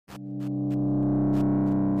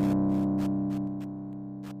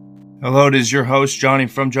Hello, it is your host, Johnny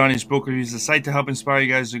from Johnny's Book Reviews, the site to help inspire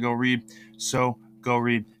you guys to go read. So, go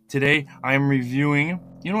read. Today, I am reviewing,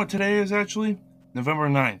 you know what today is actually? November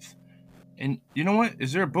 9th. And you know what?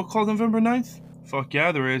 Is there a book called November 9th? Fuck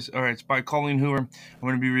yeah, there is. Alright, it's by Colleen Hoover. I'm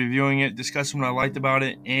going to be reviewing it, discussing what I liked about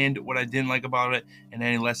it, and what I didn't like about it, and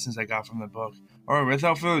any lessons I got from the book. Alright,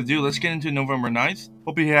 without further ado, let's get into November 9th.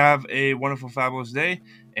 Hope you have a wonderful, fabulous day,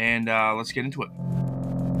 and let's get into it.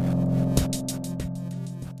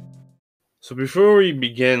 So before we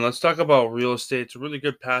begin, let's talk about real estate. It's a really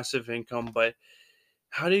good passive income, but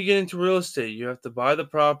how do you get into real estate? You have to buy the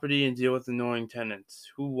property and deal with annoying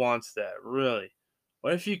tenants. Who wants that, really?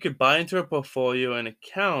 What if you could buy into a portfolio an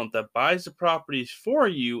account that buys the properties for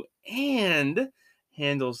you and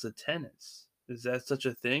handles the tenants? Is that such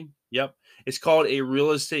a thing? Yep. It's called a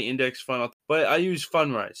real estate index fund, but I use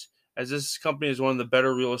Fundrise as this company is one of the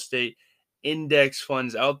better real estate index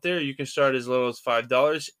funds out there. You can start as little as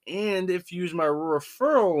 $5, and if you use my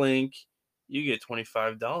referral link, you get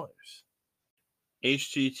 $25.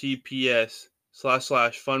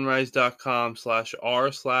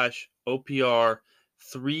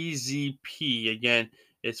 https://fundrise.com/r/OPR3ZP. Again,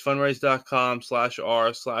 it's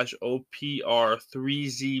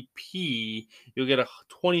fundrise.com/r/OPR3ZP. You'll get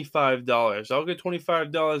 $25. I'll get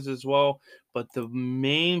 $25 as well, but the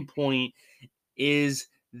main point is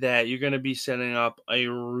that you're going to be setting up a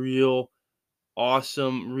real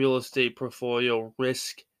awesome real estate portfolio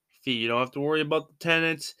risk fee. You don't have to worry about the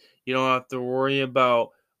tenants. You don't have to worry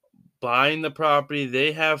about buying the property.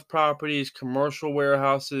 They have properties, commercial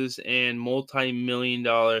warehouses, and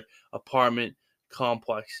multi-million-dollar apartment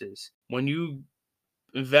complexes. When you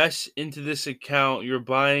invest into this account, you're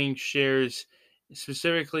buying shares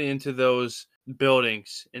specifically into those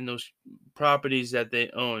buildings and those properties that they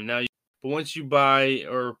own. But once you buy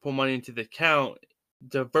or put money into the account,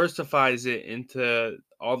 diversifies it into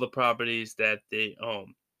all the properties that they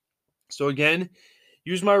own. So again,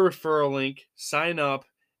 use my referral link, sign up,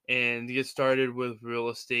 and get started with real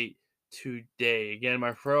estate today. Again,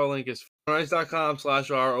 my referral link is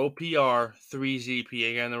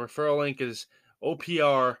fundrise.com/ROPR3ZP. Again, the referral link is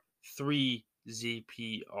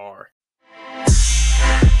OPR3ZPR.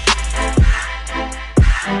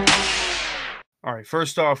 All right,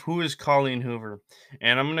 first off, who is Colleen Hoover?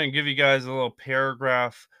 And I'm going to give you guys a little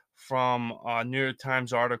paragraph from a New York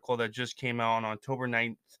Times article that just came out on October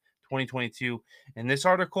 9th, 2022. And this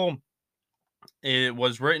article, it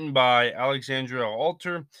was written by Alexandria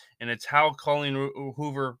Alter, and it's how Colleen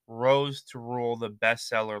Hoover rose to rule the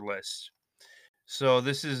bestseller list. So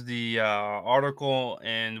this is the article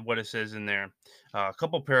and what it says in there. A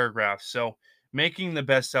couple paragraphs. So making the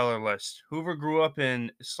bestseller list. Hoover grew up in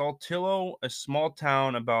Saltillo, a small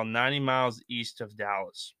town about 90 miles east of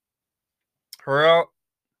Dallas. Her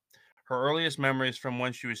earliest memories from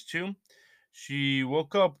when she was 2. She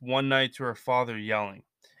woke up one night to her father yelling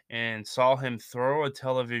and saw him throw a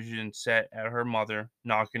television set at her mother,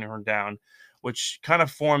 knocking her down, which kind of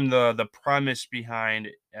formed the premise behind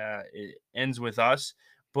It Ends With Us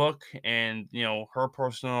book. And, her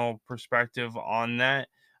personal perspective on that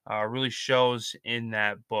really shows in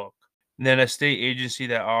that book. And then a state agency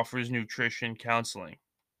that offers nutrition counseling.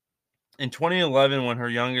 In 2011, when her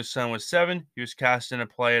youngest son was 7, he was cast in a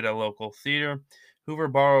play at a local theater. Hoover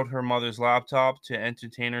borrowed her mother's laptop to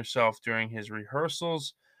entertain herself during his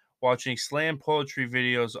rehearsals. Watching slam poetry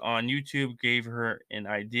videos on YouTube gave her an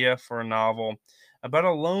idea for a novel about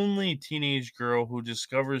a lonely teenage girl who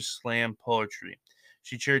discovers slam poetry.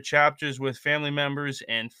 She shared chapters with family members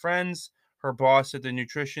and friends. Her boss at the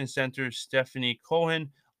nutrition center, Stephanie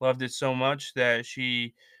Cohen, loved it so much that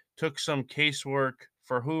she took some casework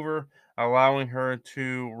for Hoover, allowing her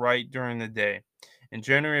to write during the day. In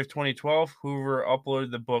January of 2012, Hoover uploaded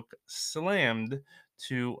the book Slammed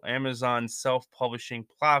to Amazon's self-publishing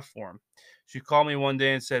platform. She called me one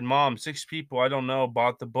day and said, "Mom, 6 people I don't know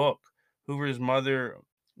bought the book." Hoover's mother,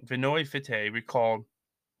 Vinoy Fite, recalled,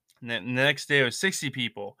 the next day it was 60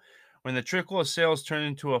 people. When the trickle of sales turned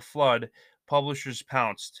into a flood, publishers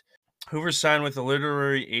pounced. Hoover signed with the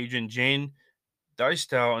literary agent Jane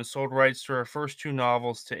Dystel and sold rights to her first 2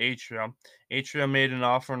 novels to Atria. Atria made an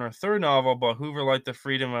offer on her third novel, but Hoover liked the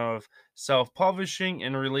freedom of self-publishing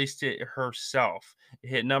and released it herself. It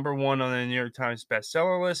hit #1 on the New York Times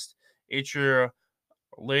bestseller list. Atria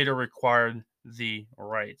later acquired the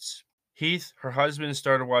rights. Heath, her husband,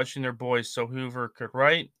 started watching their boys so Hoover could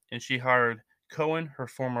write, and she hired Cohen, her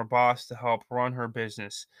former boss, to help run her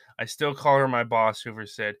business. "I still call her my boss," Hoover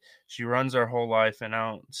said. "She runs our whole life, and I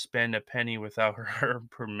don't spend a penny without her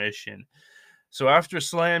permission." So after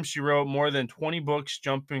Slam, she wrote more than 20 books,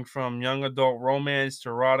 jumping from young adult romance to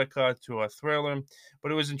erotica to a thriller.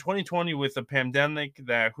 But it was in 2020 with the pandemic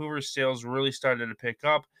that Hoover's sales really started to pick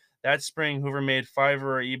up. That spring, Hoover made 5 of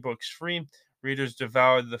her ebooks free. Readers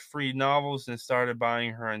devoured the free novels and started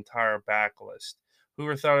buying her entire backlist.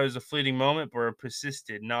 Hoover thought it was a fleeting moment, but it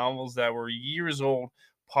persisted. Novels that were years old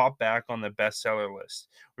popped back on the bestseller list.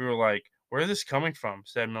 We were like, "Where is this coming from?"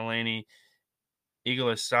 said Melanie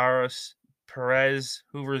Iglesias Perez,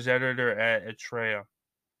 Hoover's editor at Atrea.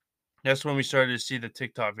 That's when we started to see the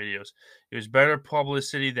TikTok videos. It was better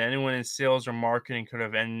publicity than anyone in sales or marketing could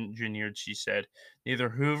have engineered, she said. Neither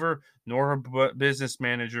Hoover nor her business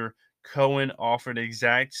manager, Cohen, offered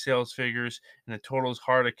exact sales figures, and the total is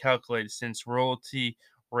hard to calculate since royalty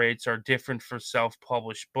rates are different for self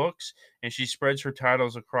published books. And she spreads her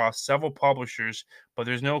titles across several publishers, but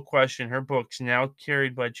there's no question her books, now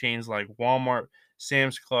carried by chains like Walmart,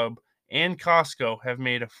 Sam's Club, and Costco, have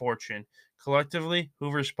made a fortune. Collectively,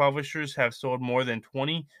 Hoover's publishers have sold more than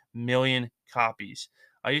 20 million copies.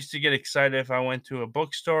 I used to get excited if I went to a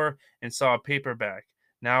bookstore and saw a paperback.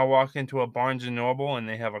 Now I walk into a Barnes and Noble and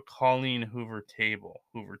they have a Colleen Hoover table,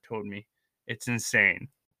 Hoover told me. It's insane.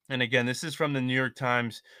 And again, this is from the New York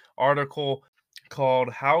Times article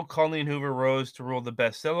called How Colleen Hoover Rose to Rule the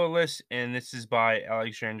Bestseller List, and this is by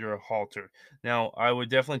Alexandra Halter. Now, I would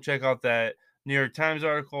definitely check out that New York Times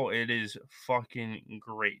article. It is fucking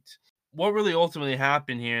great. What really ultimately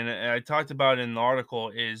happened here, and I talked about it in the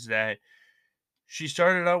article, is that she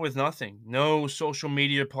started out with nothing, no social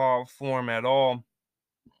media platform at all,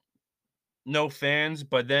 no fans.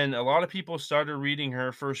 But then a lot of people started reading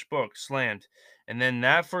her first book, Slammed. And then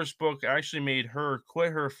that first book actually made her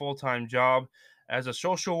quit her full time job as a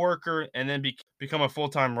social worker and then become a full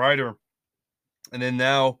time writer. And then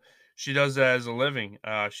now she does that as a living.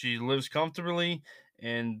 She lives comfortably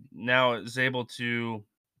and now is able to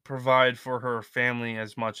provide for her family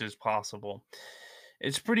as much as possible.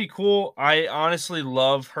 It's pretty cool. I honestly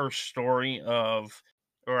love her story or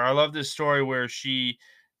I love this story where she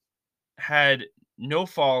had no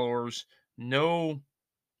followers, no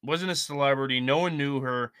wasn't a celebrity, no one knew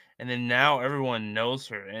her, and then now everyone knows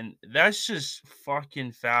her. And that's just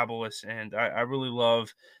fucking fabulous. And I really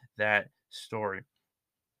love that story.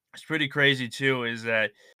 It's pretty crazy too, is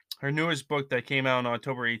that her newest book that came out on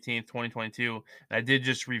October 18th, 2022, and I did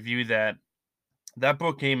just review that. That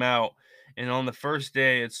book came out, and on the first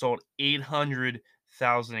day, it sold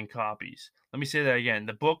 800,000 copies. Let me say that again.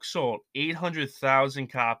 The book sold 800,000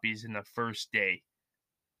 copies in the first day.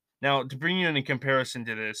 Now, to bring you in comparison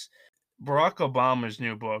to this, Barack Obama's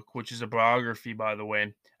new book, which is a biography, by the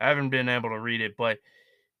way, I haven't been able to read it, but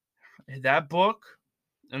that book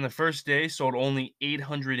in the first day sold only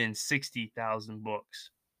 860,000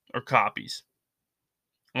 books or copies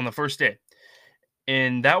on the first day.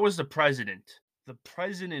 And that was the president. The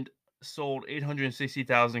president sold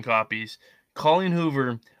 860,000 copies. Colleen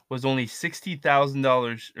Hoover was only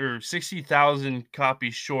 $60,000 or 60,000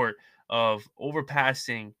 copies short of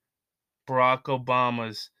overpassing Barack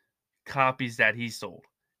Obama's copies that he sold.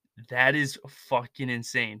 That is fucking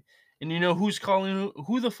insane. And you know who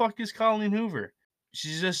the fuck is Colleen Hoover?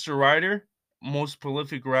 She's just a writer, most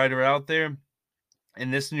prolific writer out there.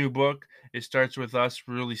 And this new book, It Starts With Us,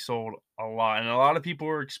 really sold a lot. And a lot of people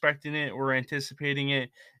were expecting it, were anticipating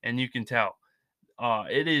it, and you can tell.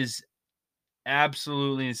 It is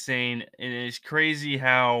absolutely insane. And it's crazy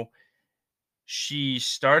how she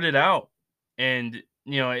started out. And,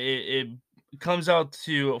 it comes out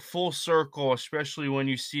to a full circle, especially when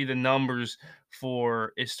you see the numbers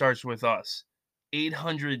for It Starts With Us.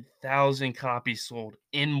 800,000 copies sold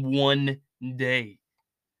in one day.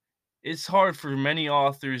 It's hard for many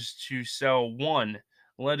authors to sell one,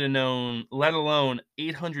 let alone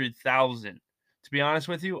 800,000. To be honest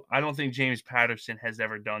with you, I don't think James Patterson has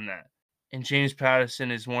ever done that. And James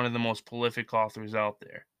Patterson is one of the most prolific authors out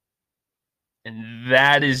there. And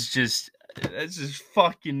that just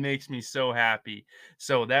fucking makes me so happy.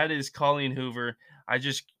 So that is Colleen Hoover. I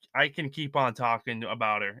can keep on talking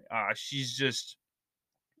about her. She's just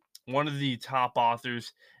one of the top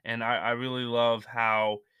authors, and I really love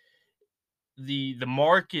how the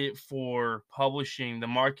market for publishing, the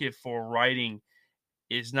market for writing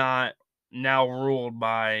is not now ruled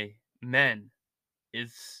by men.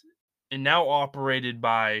 It's and now operated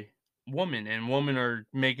by women, and women are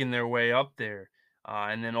making their way up there.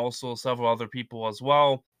 And then also several other people as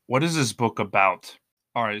well. What is this book about?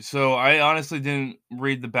 All right, so I honestly didn't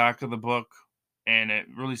read the back of the book, and it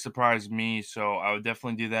really surprised me. So I would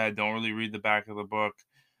definitely do that. Don't really read the back of the book.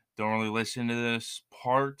 Don't really listen to this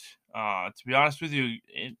part. To be honest with you,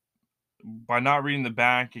 by not reading the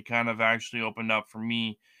back, it kind of actually opened up for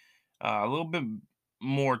me a little bit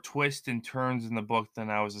more twists and turns in the book than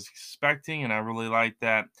I was expecting, and I really like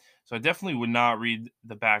that. So I definitely would not read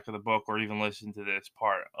the back of the book or even listen to this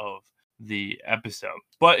part of the episode.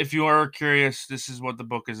 But if you are curious, this is what the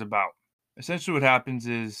book is about. Essentially, what happens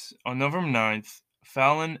is on November 9th,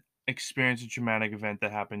 Fallon experienced a traumatic event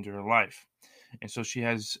that happened in her life. And so she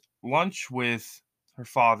has lunch with her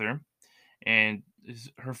father, and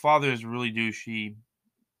her father is really douchey,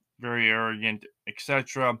 very arrogant,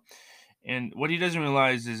 etc. And what he doesn't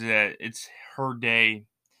realize is that it's her day.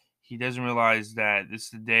 He doesn't realize that this is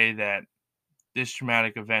the day that this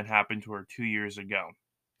traumatic event happened to her 2 years ago.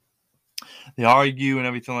 They argue and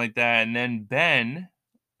everything like that. And then Ben,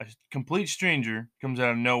 a complete stranger, comes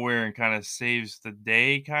out of nowhere and kind of saves the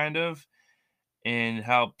day, kind of, and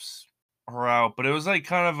helps her out. But it was like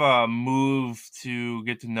kind of a move to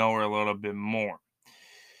get to know her a little bit more.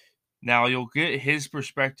 Now, you'll get his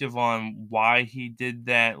perspective on why he did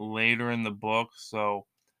that later in the book. So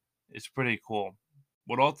it's pretty cool.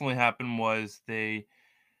 What ultimately happened was they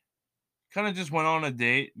kind of just went on a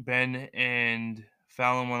date. Ben and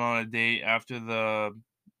Fallon went on a date after the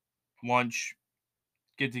lunch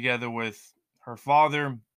get together with her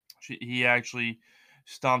father. He actually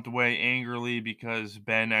stomped away angrily because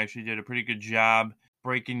Ben actually did a pretty good job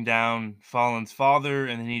breaking down Fallon's father,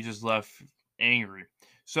 and then he just left angry.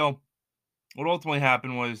 So what ultimately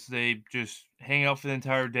happened was they just hang out for the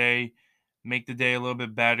entire day, make the day a little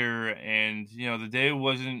bit better, and the day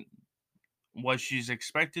wasn't what she's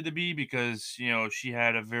expected to be because she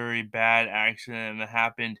had a very bad accident that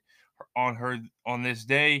happened on this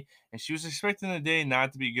day, and she was expecting the day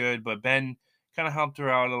not to be good, but Ben kind of helped her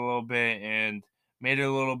out a little bit and made it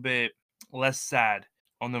a little bit less sad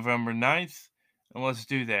on November 9th. And let's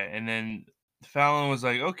do that. And then Fallon was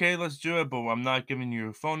like, okay, let's do it, but I'm not giving you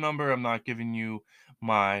a phone number, I'm not giving you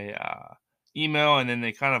my email. And then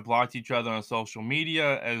they kind of blocked each other on social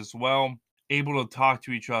media as well, able to talk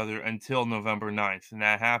to each other until November 9th. And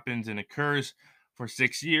that happens and occurs for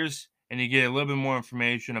 6 years. And you get a little bit more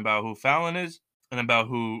information about who Fallon is and about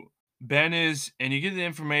who Ben is. And you get the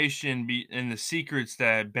information and the secrets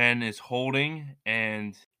that Ben is holding.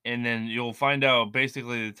 And then you'll find out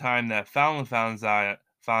basically the time that Fallon finds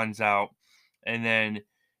out. And then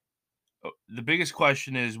the biggest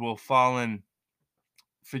question is, will Fallon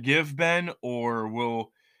forgive Ben, or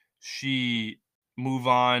will she move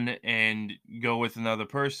on and go with another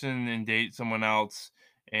person and date someone else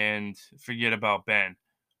and forget about Ben?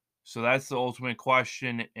 So that's the ultimate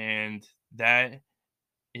question, and that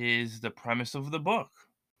is the premise of the book.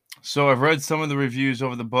 So I've read some of the reviews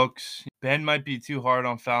over the books. Ben might be too hard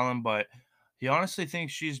on Fallon, but he honestly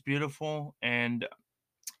thinks she's beautiful, and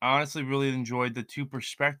I honestly really enjoyed the two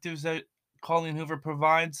perspectives that Colleen Hoover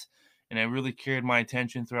provides, and it really carried my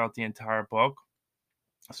attention throughout the entire book.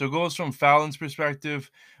 So it goes from Fallon's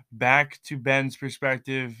perspective back to Ben's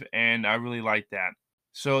perspective, and I really like that.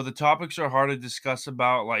 So the topics are hard to discuss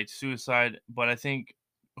about, like suicide, but I think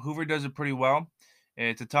Hoover does it pretty well.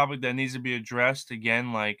 It's a topic that needs to be addressed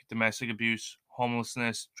again, like domestic abuse,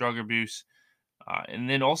 homelessness, drug abuse, and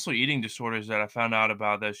then also eating disorders that I found out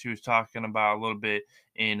about that she was talking about a little bit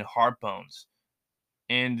in Heartbones.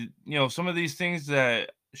 And, some of these things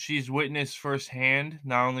that she's witnessed firsthand,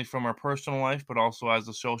 not only from her personal life, but also as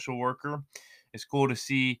a social worker. It's cool to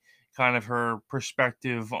see kind of her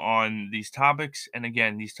perspective on these topics. And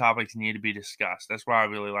again, these topics need to be discussed. That's why I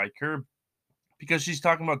really like her, because she's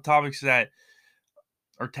talking about topics that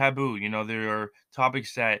are taboo. There are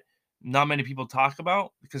topics that not many people talk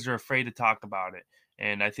about because they're afraid to talk about it.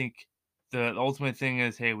 And I think the ultimate thing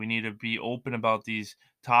is, hey, we need to be open about these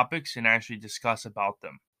topics and actually discuss about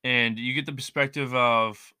them. And you get the perspective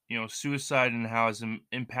of suicide and how it's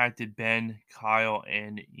impacted Ben, Kyle,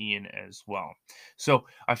 and Ian as well. So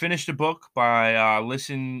I finished the book by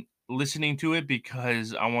listening to it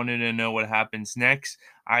because I wanted to know what happens next.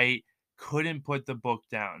 I couldn't put the book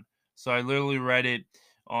down, so I literally read it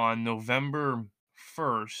on November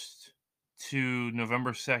 1st to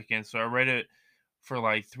November 2nd. So I read it for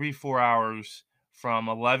like 3-4 hours from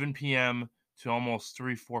 11 p.m. to almost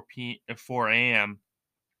 4 a.m.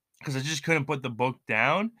 because I just couldn't put the book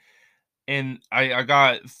down. And I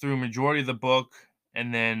got through majority of the book,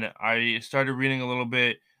 and then I started reading a little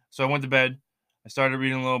bit. So I went to bed. I started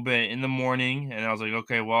reading a little bit in the morning, and I was like,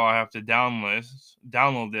 okay, well, I have to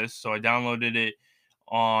download this. So I downloaded it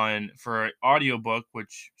for an audiobook,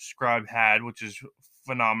 which Scribe had, which is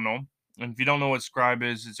phenomenal. And if you don't know what Scribe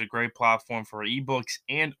is, it's a great platform for ebooks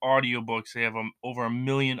and audiobooks. They have over 1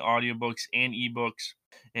 million audiobooks and ebooks,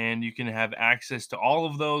 and you can have access to all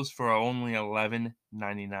of those for only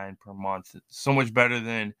 $11.99 per month. It's so much better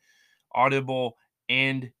than Audible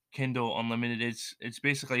and Kindle Unlimited. It's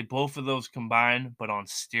basically both of those combined, but on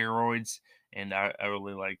steroids. And I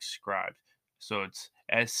really like Scribe. So it's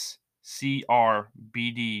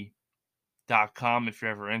scrbd.com if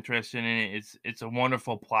you're ever interested in it. It's a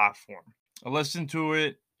wonderful platform. I listened to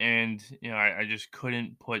it, and I just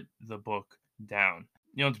couldn't put the book down.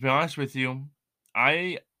 To be honest with you,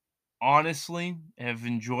 I honestly have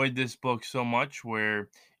enjoyed this book so much where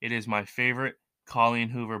it is my favorite Colleen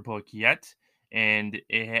Hoover book yet. And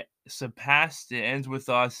surpassed It Ends With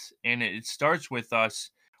Us and It Starts With Us,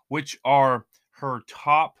 which are her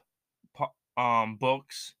top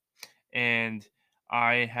books. And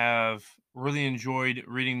I have really enjoyed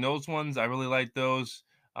reading those ones. I really like those.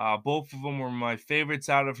 Both of them were my favorites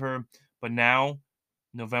out of her. But now,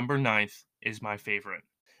 November 9th is my favorite.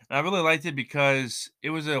 And I really liked it because it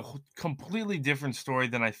was a completely different story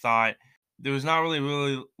than I thought. There was not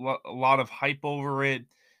really a lot of hype over it,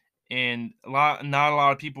 and not a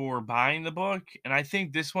lot of people were buying the book. And I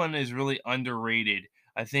think this one is really underrated.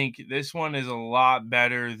 I think this one is a lot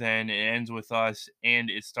better than It Ends With Us and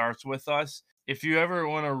It Starts With Us. If you ever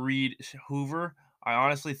want to read Hoover, I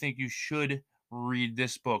honestly think you should read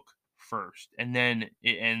this book first, and then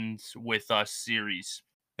It Ends With Us series.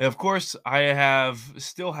 And of course, I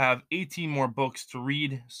still have 18 more books to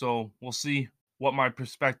read, so we'll see what my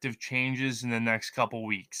perspective changes in the next couple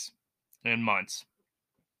weeks and months.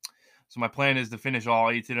 So my plan is to finish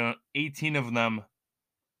all 18 of them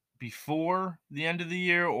before the end of the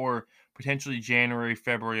year, or potentially January,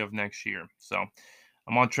 February of next year. So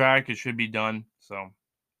I'm on track. It should be done. So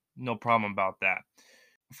no problem about that.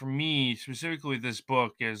 For me, specifically, this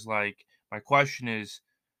book is like, my question is,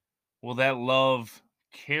 will that love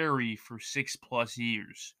carry for 6+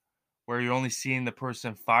 years, where you're only seeing the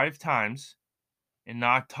person 5 times and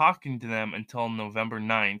not talking to them until November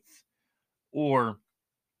 9th, or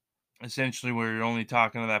essentially where you're only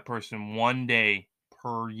talking to that person 1 day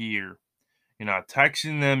per year? You're not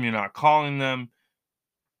texting them, you're not calling them,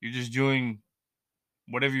 you're just doing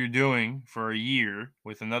whatever you're doing for a year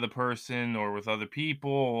with another person or with other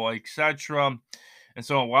people, etc. And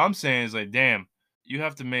so what I'm saying is, like, damn, you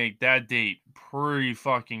have to make that date pretty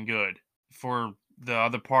fucking good for the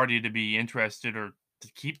other party to be interested or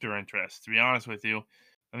to keep their interest, to be honest with you.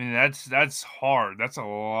 I mean, that's hard. That's a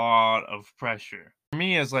lot of pressure. For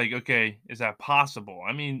me, it's like, okay, is that possible?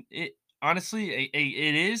 I mean, it honestly,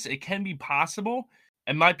 it is. It can be possible.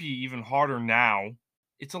 It might be even harder now.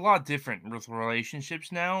 It's a lot different with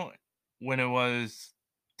relationships now when it was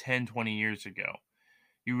 10, 20 years ago.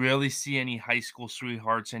 You rarely see any high school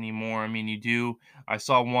sweethearts anymore. I mean, you do. I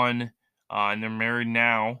saw one, and they're married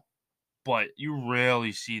now, but you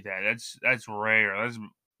rarely see that. That's rare.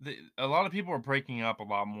 A lot of people are breaking up a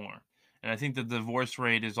lot more, and I think the divorce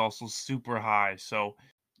rate is also super high. So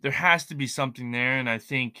there has to be something there, and I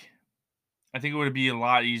think it would be a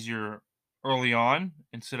lot easier early on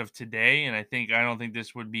instead of today. And I don't think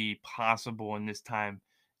this would be possible in this time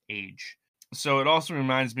age. So it also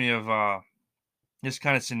reminds me of this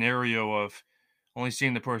kind of scenario of only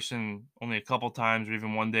seeing the person only a couple times or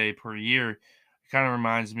even 1 day per year. It kind of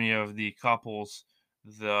reminds me of the couples,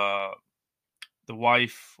 the the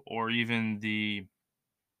wife or even the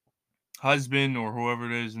husband or whoever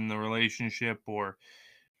it is in the relationship. Or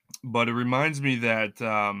But it reminds me that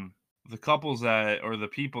the couples that, or the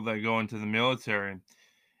people that go into the military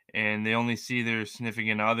and they only see their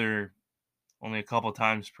significant other only a couple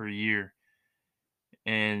times per year.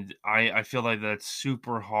 And I feel like that's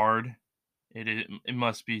super hard. It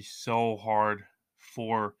must be so hard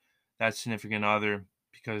for that significant other,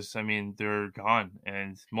 because I mean, they're gone,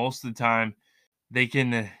 and most of the time they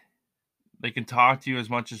can they can talk to you as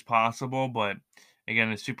much as possible, but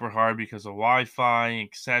again, it's super hard because of Wi-Fi,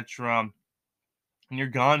 etc. And you're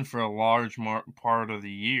gone for a large part of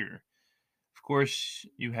the year. Of course,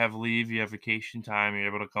 you have leave, you have vacation time, you're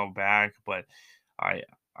able to come back, but I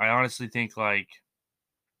I honestly think like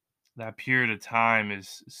that period of time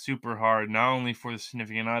is super hard, not only for the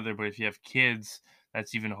significant other, but if you have kids,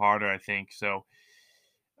 that's even harder, I think. So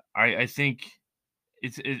I think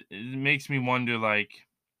it makes me wonder, like,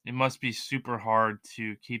 it must be super hard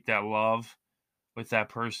to keep that love with that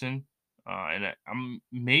person. I'm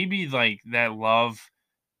maybe like that love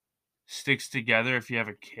sticks together if you have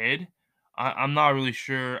a kid. I'm not really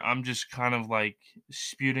sure. I'm just kind of like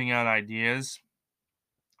spewing out ideas.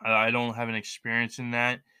 I don't have an experience in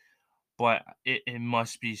that, but it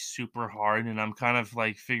must be super hard. And I'm kind of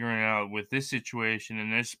like figuring out with this situation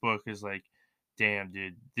in this book is like, damn,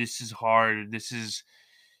 dude, this is hard. This is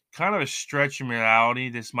kind of a stretch in reality.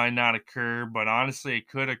 This might not occur, but honestly, it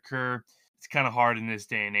could occur. It's kind of hard in this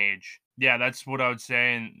day and age. Yeah, that's what I would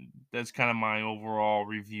say. And that's kind of my overall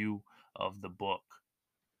review of the book.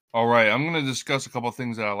 All right, I'm going to discuss a couple of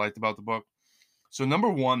things that I liked about the book. So, number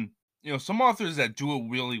one, some authors that do it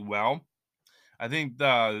really well. I think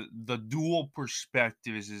the dual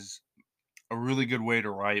perspectives is a really good way to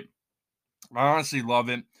write. I honestly love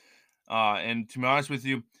it. And to be honest with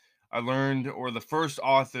you, I learned, or the first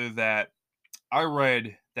author that I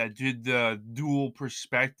read that did the dual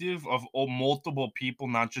perspective of multiple people,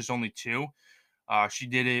 not just only two. She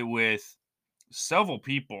did it with several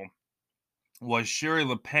people. Was Sherry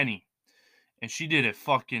LePenny, and she did it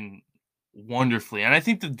fucking wonderfully. And I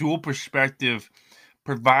think the dual perspective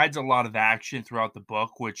provides a lot of action throughout the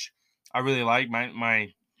book, which I really like.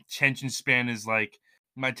 My attention span is like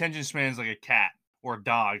a cat or a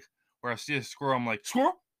dog. Where I see a squirrel, I'm like,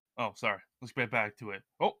 squirrel. Oh, sorry. Let's get back to it.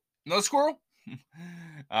 Oh, another squirrel.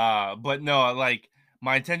 But no, like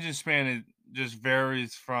my attention span just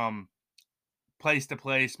varies from place to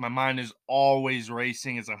place. My mind is always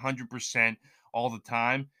racing. It's 100% all the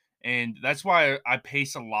time, and that's why I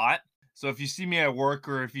pace a lot. So if you see me at work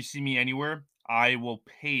or if you see me anywhere, I will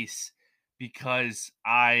pace because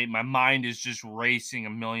my mind is just racing a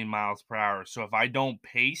million miles per hour. So if I don't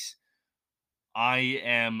pace, I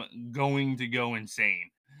am going to go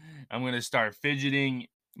insane. I'm going to start fidgeting.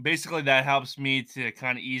 Basically, that helps me to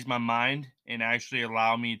kind of ease my mind and actually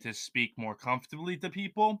allow me to speak more comfortably to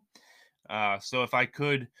people. So if I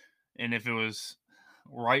could, and if it was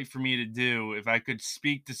right for me to do, if I could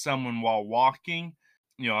speak to someone while walking,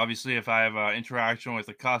 obviously if I have an interaction with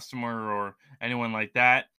a customer or anyone like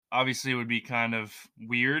that, obviously it would be kind of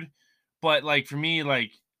weird. But like for me,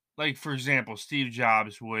 like for example, Steve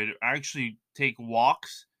Jobs would actually take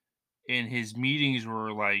walks, and his meetings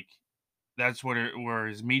were like that's where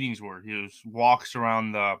his meetings were. He was walks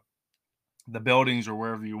around the buildings or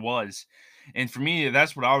wherever he was. And for me,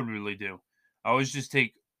 that's what I would really do. I always just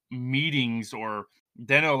take meetings, or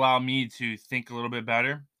then it'll allow me to think a little bit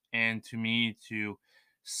better and to me to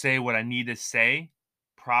say what I need to say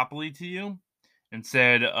properly to you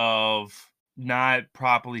instead of not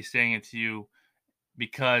properly saying it to you.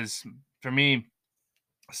 Because for me,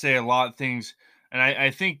 I say a lot of things, and I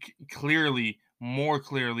think clearly, more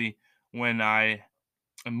clearly, when I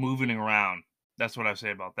am moving around. That's what I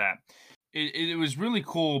say about that. It was really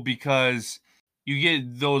cool because you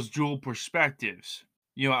get those dual perspectives.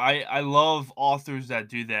 I love authors that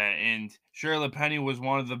do that, and Shirley Penny was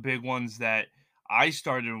one of the big ones that I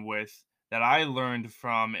started with, that I learned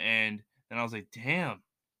from, and then I was like, damn.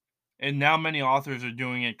 And now many authors are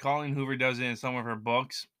doing it. Colleen Hoover does it in some of her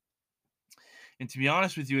books. And to be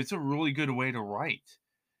honest with you, it's a really good way to write.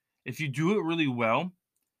 If you do it really well,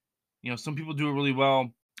 some people do it really well,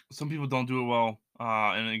 some people don't do it well.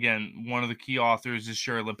 And again, one of the key authors is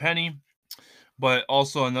Shirley LePenny, but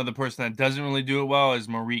also another person that doesn't really do it well is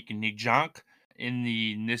Marique Nijank.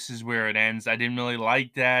 This Is Where It Ends, I didn't really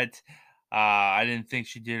like that. I didn't think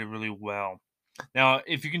she did it really well. Now,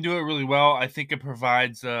 if you can do it really well, I think it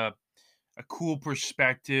provides a cool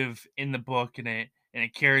perspective in the book, and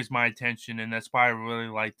it carries my attention, and that's why I really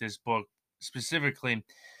like this book specifically.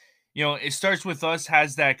 It Starts With Us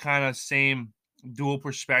has that kind of same dual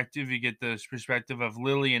perspective. You get the perspective of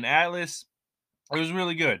Lily and Atlas. It was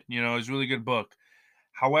really good. It was a really good book.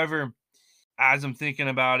 However, as I'm thinking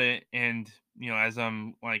about it, and as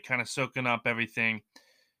I'm like kind of soaking up everything,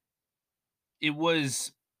 it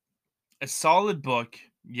was a solid book.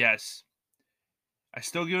 Yes, I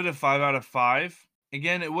still give it a 5 out of 5.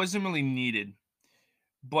 Again, it wasn't really needed,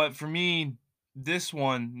 but for me, this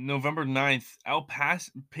one, November 9th,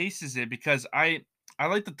 paces it because I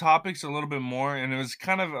like the topics a little bit more, and it was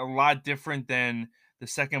kind of a lot different than the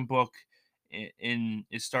second book in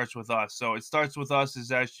It Starts With Us. So It Starts With Us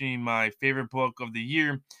is actually my favorite book of the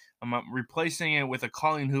year. I'm replacing it with a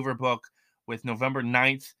Colleen Hoover book with November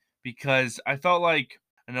 9th, because I felt like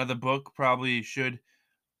another book probably should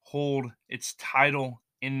hold its title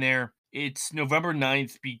in there. It's November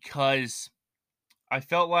 9th because I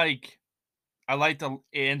felt like I liked It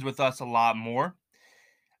Ends With Us a lot more.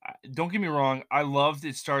 Don't get me wrong, I loved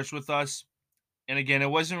It Starts With Us, and again, it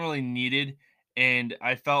wasn't really needed, and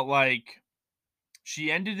I felt like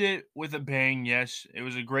she ended it with a bang. Yes, it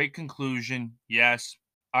was a great conclusion. Yes,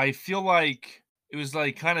 I feel like it was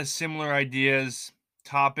like kind of similar ideas,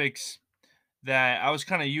 topics that I was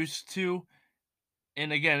kind of used to.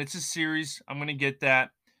 And again, it's a series. I'm gonna get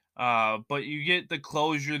that. But you get the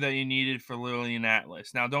closure that you needed for Lily and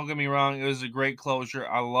Atlas. Now, don't get me wrong, it was a great closure.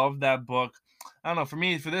 I love that book. I don't know, for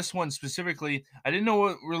me, for this one specifically, I didn't know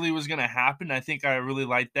what really was going to happen. I think I really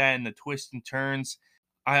liked that and the twists and turns.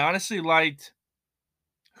 I honestly liked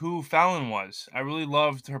who Fallon was. I really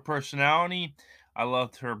loved her personality. I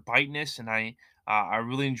loved her biteness, and I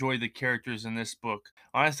really enjoyed the characters in this book.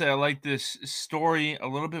 Honestly, I like this story a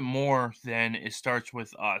little bit more than It Starts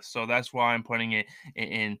With Us, so that's why I'm putting it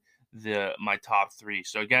in the my top three.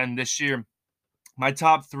 So again, this year, my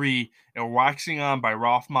top three are Waxing On by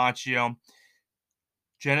Ralph Macchio,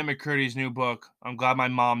 Janet McCurdy's new book, I'm Glad My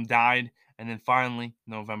Mom Died, and then finally,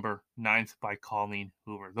 November 9th by Colleen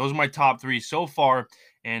Hoover. Those are my top three so far,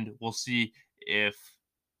 and we'll see if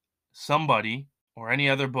somebody or any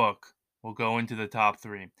other book will go into the top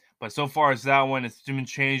three. But so far as that one, it's been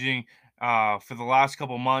changing for the last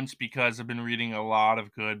couple months because I've been reading a lot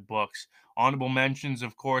of good books. Honorable mentions,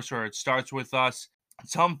 of course, are It Starts With Us.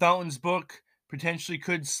 Tom Fountain's book potentially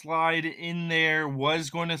could slide in there,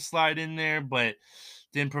 was going to slide in there, but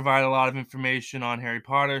didn't provide a lot of information on Harry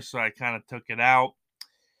Potter, so I kind of took it out.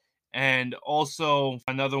 And also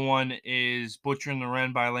another one is Butcher and the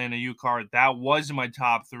Wren by Lana Ukar. That was in my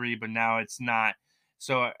top three, but now it's not.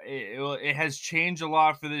 So it has changed a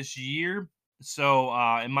lot for this year. So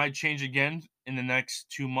it might change again in the next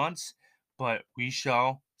 2 months, but we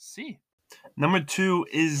shall see. Number two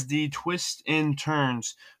is the twists and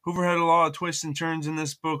turns. Hoover had a lot of twists and turns in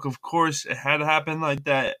this book. Of course, it had to happen like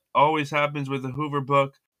that. Always happens with a Hoover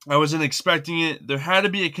book. I wasn't expecting it. There had to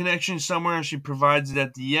be a connection somewhere, and she provides it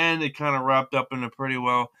at the end. It kind of wrapped up in a pretty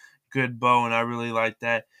good bow, and I really like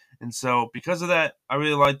that. And so, because of that, I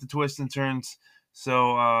really like the twists and turns.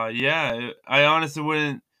 So, yeah, I honestly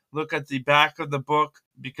wouldn't look at the back of the book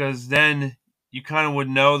because then you kind of would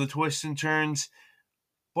know the twists and turns,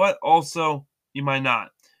 but also you might not.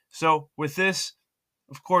 So, with this,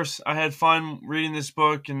 of course, I had fun reading this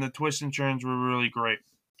book, and the twists and turns were really great.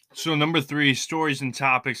 So number three, stories and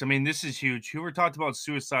topics. I mean, this is huge. Hoover talked about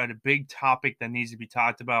suicide, a big topic that needs to be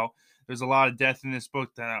talked about. There's a lot of death in this book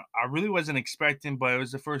that I really wasn't expecting, but it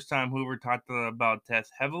was the first time Hoover talked about death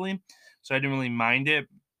heavily, so I didn't really mind it.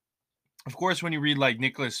 Of course, when you read like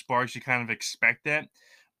Nicholas Sparks, you kind of expect that,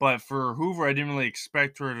 but for Hoover, I didn't really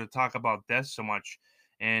expect her to talk about death so much,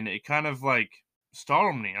 and it kind of like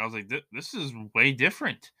startled me. I was like, this is way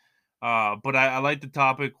different. But I like the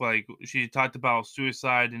topic. Like she talked about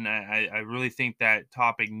suicide, and I really think that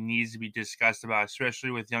topic needs to be discussed about, especially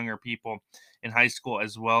with younger people in high school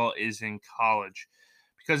as well as in college,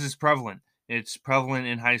 because it's prevalent. It's prevalent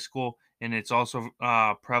in high school, and it's also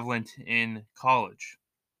prevalent in college.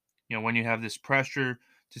 You know, when you have this pressure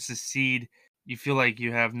to succeed, you feel like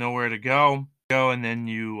you have nowhere to go, and then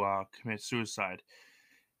you commit suicide.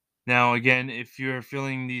 Now, again, if you're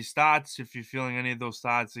feeling these thoughts, if you're feeling any of those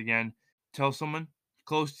thoughts, again, tell someone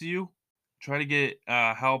close to you. Try to get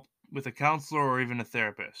help with a counselor or even a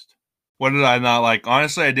therapist. What did I not like?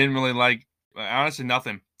 Honestly, I didn't really like, honestly,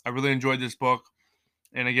 nothing. I really enjoyed this book.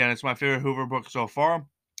 And again, it's my favorite Hoover book so far.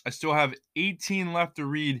 I still have 18 left to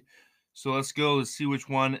read. So let's go. Let's see which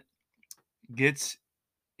one gets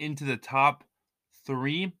into the top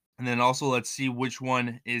three. And then also let's see which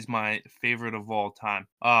one is my favorite of all time.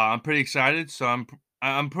 I'm pretty excited, so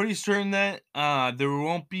I'm pretty certain that there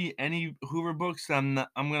won't be any Hoover books that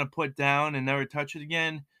I'm gonna put down and never touch it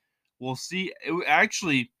again. We'll see.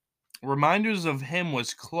 Actually, Reminders of Him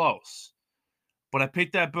was close, but I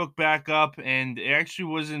picked that book back up, and it actually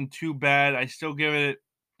wasn't too bad. I still give it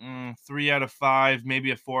 3 out of 5,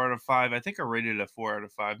 maybe a 4 out of 5. I think I rated it a 4 out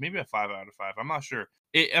of 5, maybe a 5 out of 5. I'm not sure.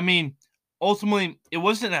 I mean, ultimately, it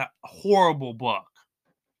wasn't a horrible book.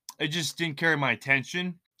 It just didn't carry my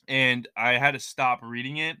attention, and I had to stop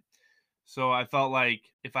reading it. So I felt like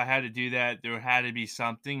if I had to do that, there had to be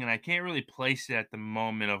something, and I can't really place it at the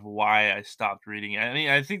moment of why I stopped reading it. I mean,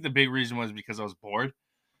 I think the big reason was because I was bored.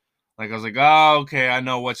 Like I was like, oh, okay, I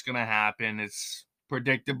know what's gonna happen. It's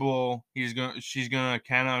predictable. She's gonna,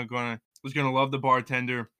 Kenna was gonna love the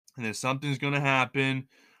bartender, and then something's gonna happen.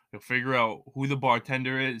 You'll figure out who the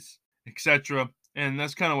bartender is, etc. And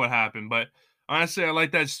that's kind of what happened. But honestly, I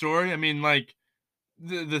like that story. I mean, like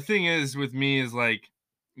the thing is with me is like,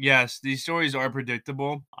 yes, these stories are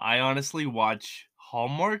predictable. I honestly watch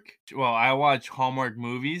Hallmark. Well, I watch Hallmark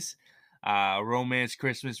movies, romance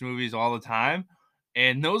Christmas movies all the time,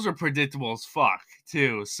 and those are predictable as fuck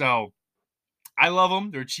too. So I love them.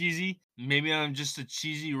 They're cheesy. Maybe I'm just a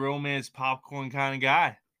cheesy romance popcorn kind of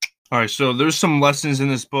guy. All right, so there's some lessons in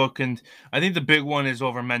this book, and I think the big one is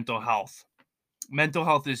over mental health. Mental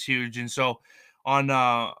health is huge, and so on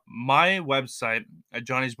my website at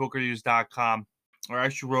johnnysbookreviews.com, or I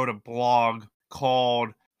actually wrote a blog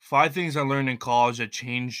called Five Things I Learned in College That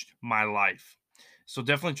Changed My Life. So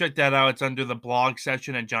definitely check that out. It's under the blog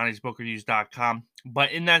section at johnnysbookreviews.com.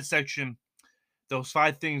 But in that section, those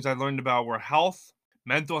five things I learned about were health,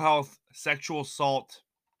 mental health, sexual assault,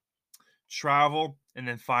 travel, and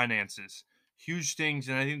then finances. Huge things.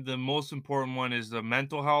 And I think the most important one is the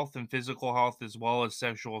mental health and physical health as well as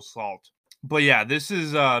sexual assault. But yeah, this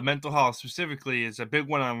is mental health specifically is a big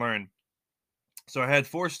one I learned. So I had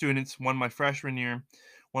four students, one my freshman year,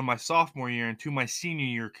 one my sophomore year, and two my senior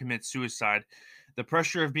year commit suicide. The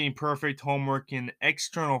pressure of being perfect, homework, and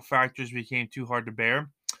external factors became too hard to bear.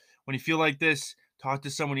 When you feel like this, talk to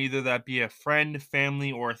someone, either that be a friend,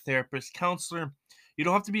 family, or a therapist, counselor. You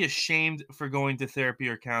don't have to be ashamed for going to therapy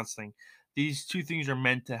or counseling. These two things are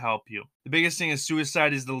meant to help you. The biggest thing is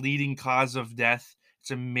suicide is the leading cause of death.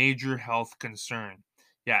 It's a major health concern.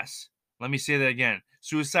 Yes, let me say that again.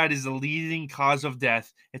 Suicide is the leading cause of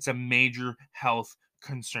death. It's a major health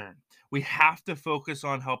concern. We have to focus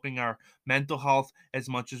on helping our mental health as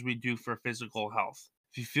much as we do for physical health.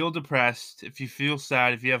 If you feel depressed, if you feel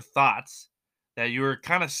sad, if you have thoughts that you're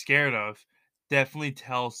kind of scared of, definitely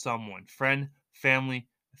tell someone, friend, family,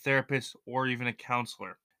 a therapist, or even a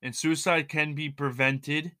counselor. And suicide can be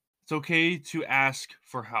prevented. It's okay to ask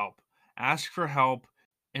for help. Ask for help,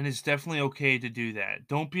 and it's definitely okay to do that.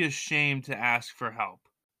 Don't be ashamed to ask for help.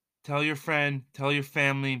 Tell your friend, tell your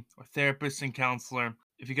family, or therapist and counselor.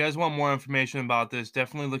 If you guys want more information about this,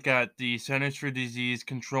 definitely look at the Centers for Disease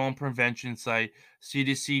Control and Prevention site,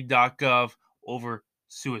 cdc.gov, over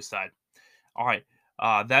suicide. All right,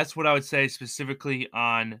 that's what I would say specifically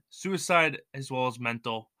on suicide as well as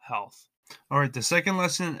mental health. All right, the second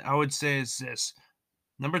lesson I would say is this.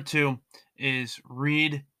 Number two is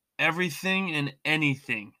read everything and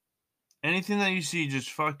anything. Anything that you see,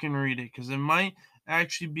 just fucking read it because it might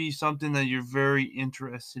actually be something that you're very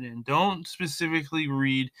interested in. Don't specifically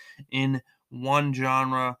read in one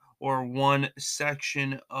genre or one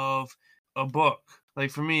section of a book.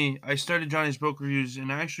 Like for me, I started Johnny's Book Reviews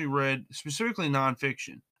and I actually read specifically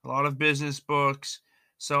nonfiction, a lot of business books,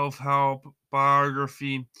 self help,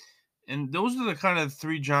 biography, and those are the kind of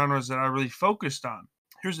three genres that I really focused on.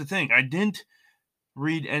 Here's the thing, I didn't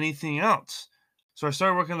read anything else. So I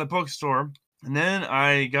started working in the bookstore, and then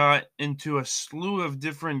I got into a slew of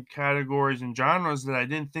different categories and genres that I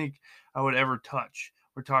didn't think I would ever touch.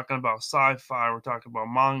 We're talking about sci-fi, we're talking about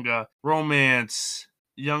manga, romance,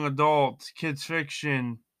 young adult, kids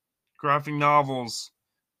fiction, graphic novels,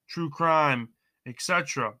 true crime,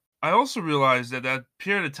 etc. I also realized that that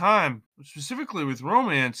period of time, specifically with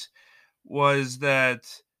romance, was that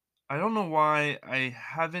I don't know why I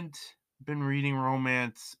haven't been reading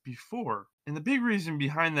romance before. And the big reason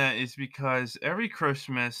behind that is because every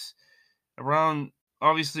Christmas, around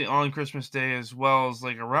obviously on Christmas Day as well as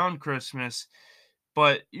like around Christmas,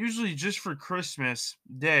 but usually just for Christmas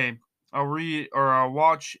Day, I'll read or I'll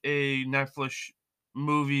watch a Netflix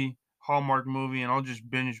movie, Hallmark movie, and I'll just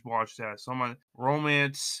binge watch that. So I'm a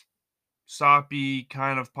romance soppy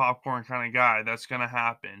kind of popcorn kind of guy. That's gonna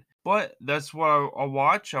happen. But that's what I'll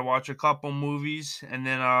watch. I watch a couple movies and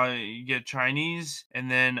then I get Chinese and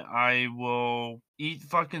then I will eat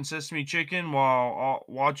fucking sesame chicken while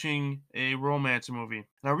watching a romance movie.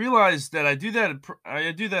 And I realized that I do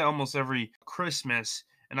that almost every Christmas.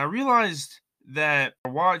 And I realized that I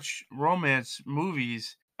watch romance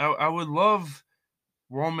movies. I would love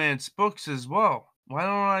romance books as well. Why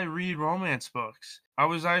don't I read romance books? I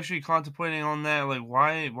was actually contemplating on that, like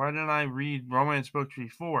why didn't I read romance books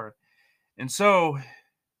before? And so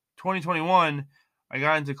 2021, I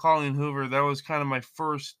got into Colleen Hoover. That was kind of my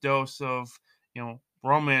first dose of,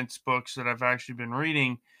 romance books that I've actually been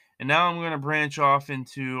reading. And now I'm going to branch off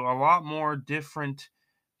into a lot more different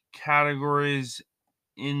categories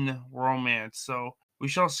in romance. So we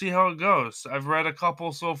shall see how it goes. I've read a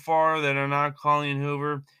couple so far that are not Colleen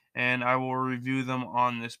Hoover, and I will review them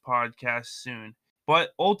on this podcast soon.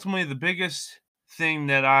 But ultimately, the biggest thing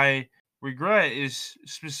that I regret is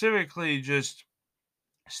specifically just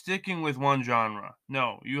sticking with one genre.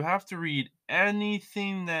 No, you have to read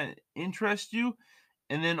anything that interests you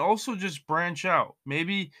and then also just branch out.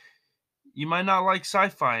 Maybe you might not like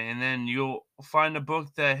sci-fi and then you'll find a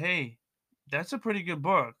book that, hey, that's a pretty good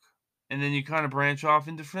book. And then you kind of branch off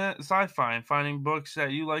into sci-fi and finding books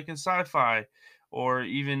that you like in sci-fi or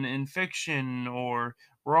even in fiction or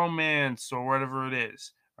romance or whatever it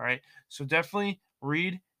is. All right. So definitely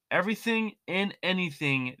read everything and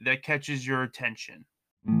anything that catches your attention.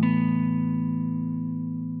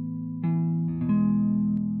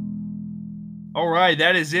 All right,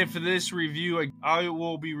 that is it for this review. I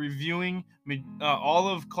will be reviewing all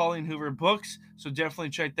of Colleen Hoover books, so definitely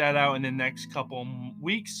check that out in the next couple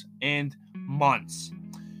weeks and months.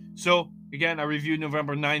 So, again, I reviewed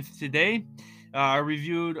November 9th today. I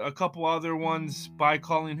reviewed a couple other ones by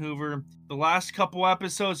Colleen Hoover the last couple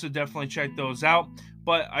episodes, so definitely check those out.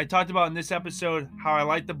 But I talked about in this episode how I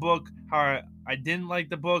liked the book, how I didn't like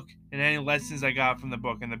the book, and any lessons I got from the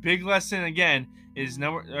book. And the big lesson, again, is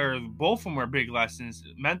both of them are big lessons.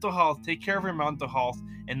 Mental health, take care of your mental health.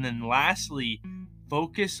 And then lastly,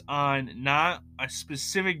 focus on not a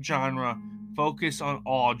specific genre, focus on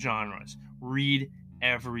all genres. Read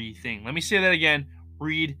everything. Let me say that again.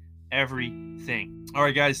 Read everything. All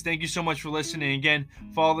right, guys, thank you so much for listening. Again,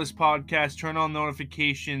 follow this podcast, turn on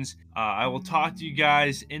notifications. I will talk to you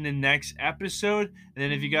guys in the next episode. And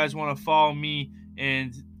then if you guys want to follow me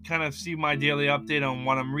and kind of see my daily update on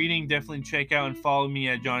what I'm reading, definitely check out and follow me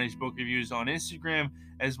at Johnny's Book Reviews on Instagram,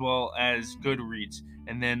 as well as Goodreads,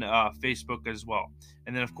 and then Facebook as well.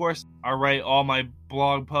 And then, of course, I write all my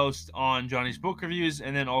blog posts on Johnny's Book Reviews,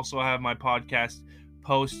 and then also have my podcast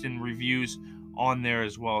posts and reviews on there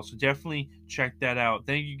as well. So definitely check that out.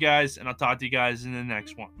 Thank you guys, and I'll talk to you guys in the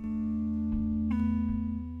next one.